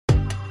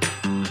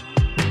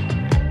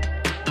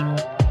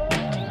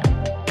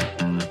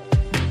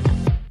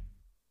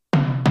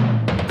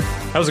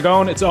How's it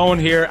going? It's Owen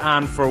here,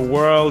 and for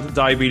World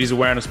Diabetes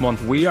Awareness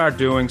Month, we are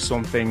doing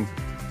something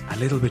a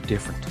little bit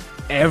different.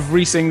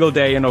 Every single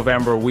day in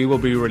November, we will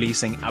be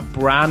releasing a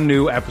brand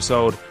new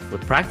episode with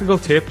practical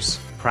tips,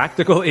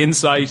 practical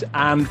insight,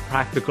 and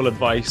practical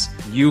advice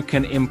you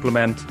can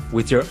implement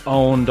with your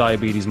own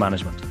diabetes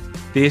management.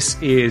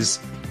 This is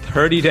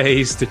 30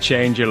 days to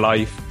change your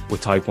life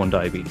with type 1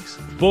 diabetes.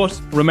 But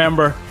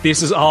remember,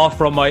 this is all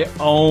from my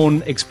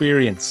own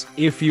experience.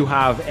 If you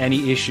have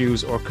any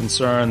issues or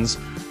concerns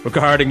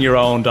regarding your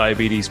own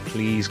diabetes,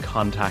 please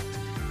contact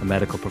a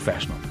medical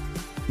professional.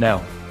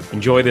 Now,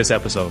 enjoy this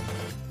episode.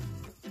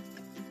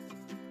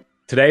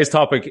 Today's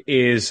topic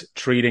is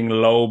treating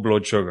low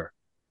blood sugar.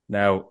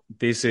 Now,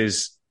 this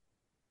is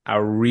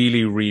a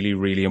really, really,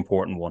 really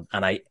important one.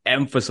 And I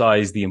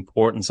emphasize the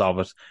importance of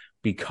it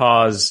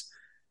because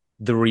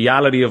the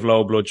reality of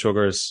low blood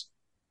sugars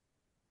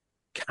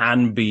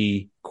can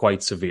be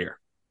quite severe.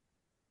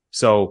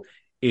 So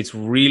it's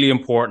really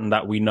important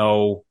that we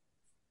know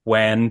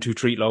when to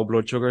treat low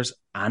blood sugars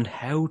and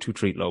how to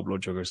treat low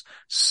blood sugars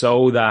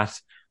so that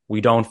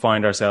we don't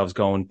find ourselves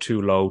going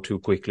too low too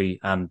quickly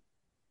and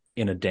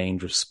in a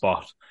dangerous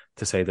spot,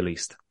 to say the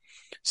least.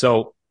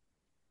 So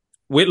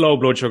with low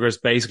blood sugars,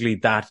 basically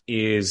that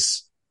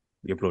is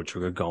your blood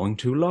sugar going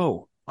too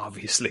low,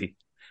 obviously,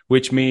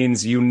 which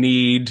means you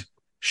need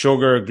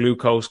sugar,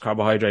 glucose,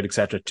 carbohydrate,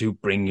 etc., to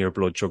bring your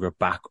blood sugar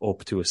back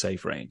up to a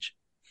safe range.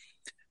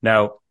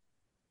 Now,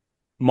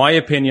 my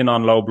opinion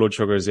on low blood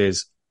sugars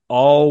is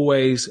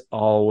always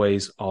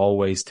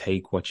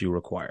take what you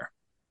require,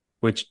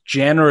 which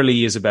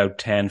generally is about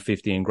 10,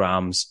 15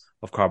 grams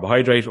of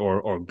carbohydrate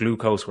or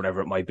glucose,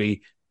 whatever it might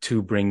be,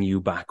 to bring you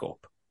back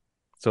up.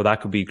 So that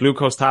could be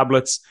glucose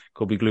tablets,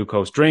 could be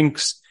glucose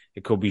drinks,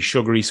 it could be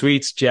sugary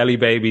sweets, jelly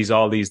babies,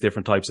 all these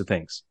different types of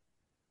things.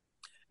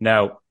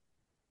 Now,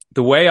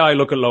 the way I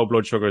look at low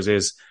blood sugars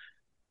is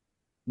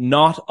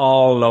not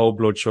all low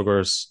blood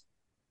sugars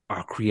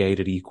are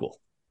created equal.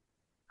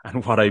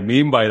 And what I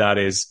mean by that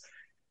is,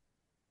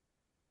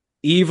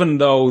 even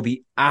though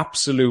the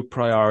absolute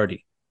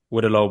priority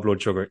with a low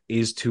blood sugar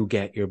is to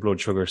get your blood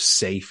sugar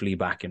safely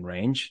back in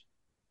range,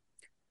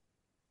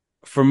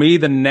 for me,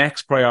 the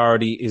next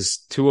priority is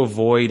to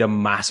avoid a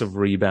massive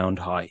rebound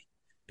high,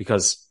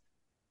 because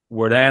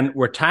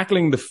we're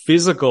tackling the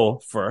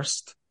physical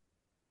first.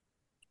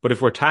 But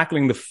if we're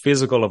tackling the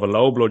physical of a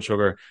low blood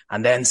sugar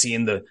and then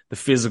seeing the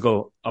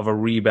physical of a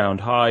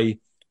rebound high,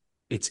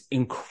 it's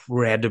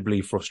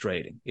incredibly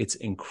frustrating. It's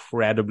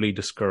incredibly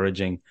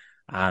discouraging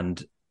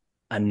and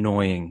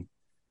annoying,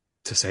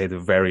 to say the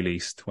very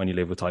least, when you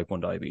live with type 1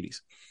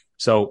 diabetes.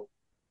 So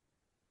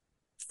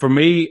for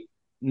me,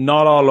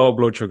 not all low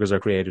blood sugars are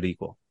created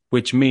equal,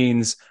 which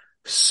means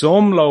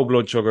some low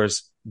blood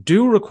sugars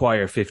do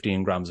require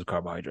 15 grams of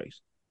carbohydrate.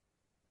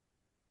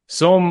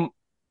 Some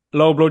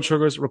low blood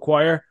sugars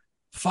require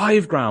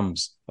 5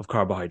 grams of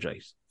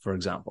carbohydrate, for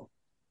example.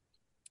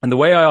 And the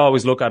way I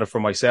always look at it for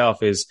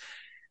myself is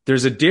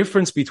there's a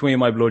difference between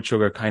my blood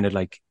sugar kind of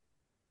like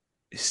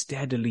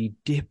steadily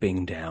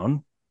dipping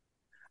down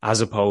as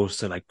opposed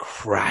to like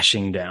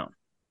crashing down.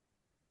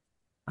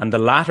 And the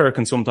latter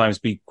can sometimes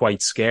be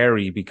quite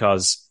scary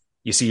because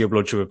you see your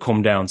blood sugar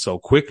come down so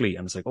quickly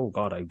and it's like, oh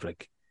God, I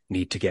like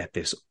need to get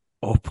this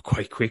up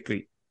quite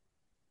quickly.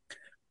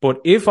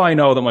 But if I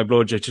know that my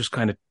blood sugar is just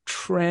kind of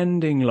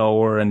trending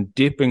lower and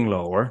dipping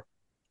lower,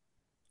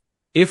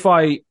 if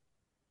I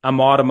am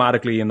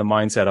automatically in the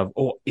mindset of,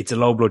 oh, it's a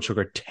low blood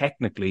sugar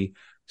technically,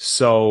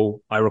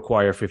 so I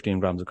require 15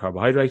 grams of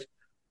carbohydrate.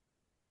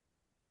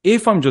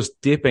 If I'm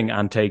just dipping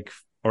and take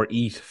or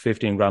eat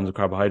 15 grams of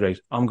carbohydrate,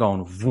 I'm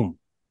going boom,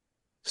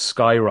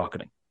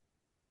 skyrocketing.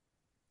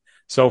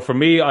 So for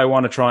me, I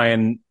want to try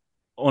and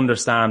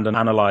understand and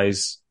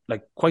analyze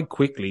like quite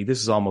quickly.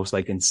 This is almost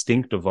like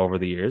instinctive over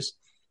the years.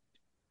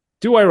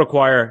 Do I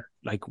require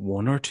like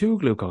 1 or 2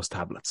 glucose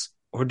tablets?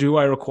 Or do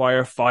I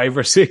require 5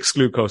 or 6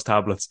 glucose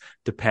tablets,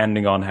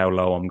 depending on how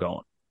low I'm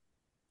going?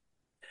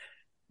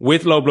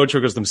 With low blood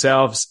sugars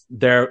themselves,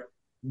 they're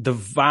the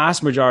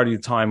vast majority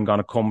of the time going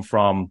to come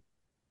from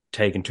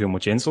taking too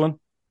much insulin,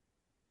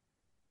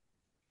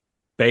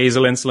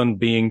 basal insulin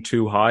being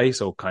too high,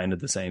 so kind of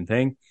the same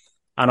thing,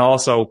 and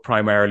also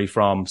primarily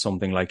from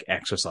something like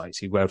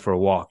exercise. You go out for a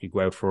walk, you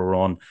go out for a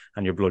run,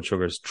 and your blood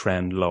sugars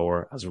trend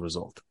lower as a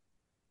result.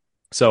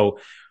 So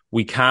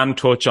we can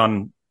touch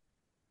on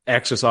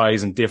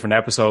exercise in different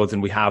episodes,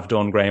 and we have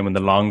done, Graham, in the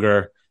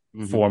longer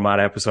format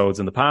episodes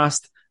in the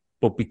past.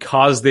 But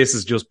because this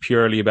is just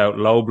purely about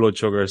low blood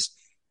sugars,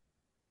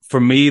 for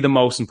me, the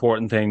most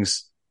important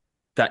things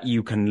that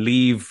you can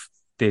leave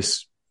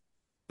this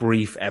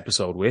brief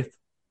episode with,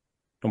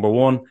 number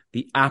one,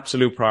 the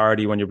absolute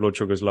priority when your blood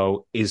sugar is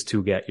low is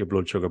to get your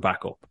blood sugar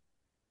back up.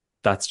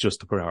 That's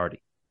just the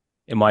priority.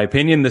 In my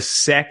opinion, the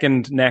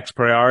second next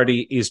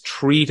priority is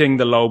treating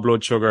the low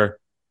blood sugar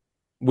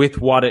with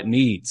what it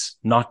needs,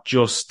 not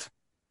just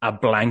a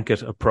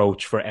blanket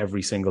approach for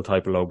every single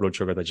type of low blood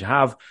sugar that you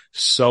have,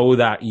 so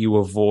that you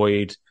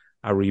avoid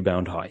a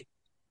rebound high.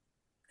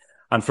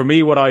 And for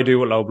me, what I do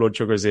with low blood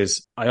sugars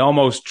is I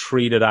almost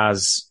treat it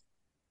as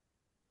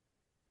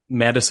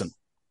medicine,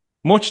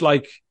 much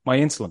like my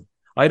insulin.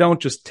 I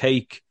don't just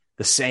take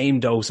the same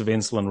dose of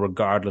insulin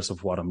regardless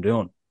of what I'm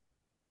doing.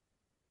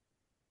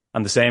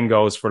 And the same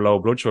goes for low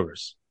blood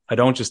sugars. I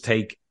don't just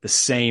take the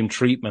same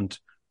treatment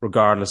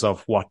regardless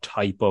of what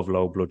type of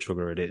low blood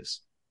sugar it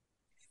is.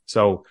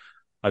 So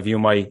I view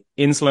my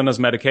insulin as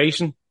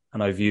medication,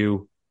 and I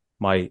view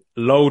my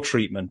low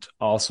treatment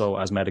also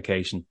as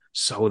medication,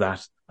 so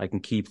that I can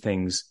keep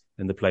things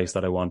in the place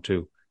that I want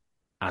to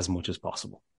as much as possible.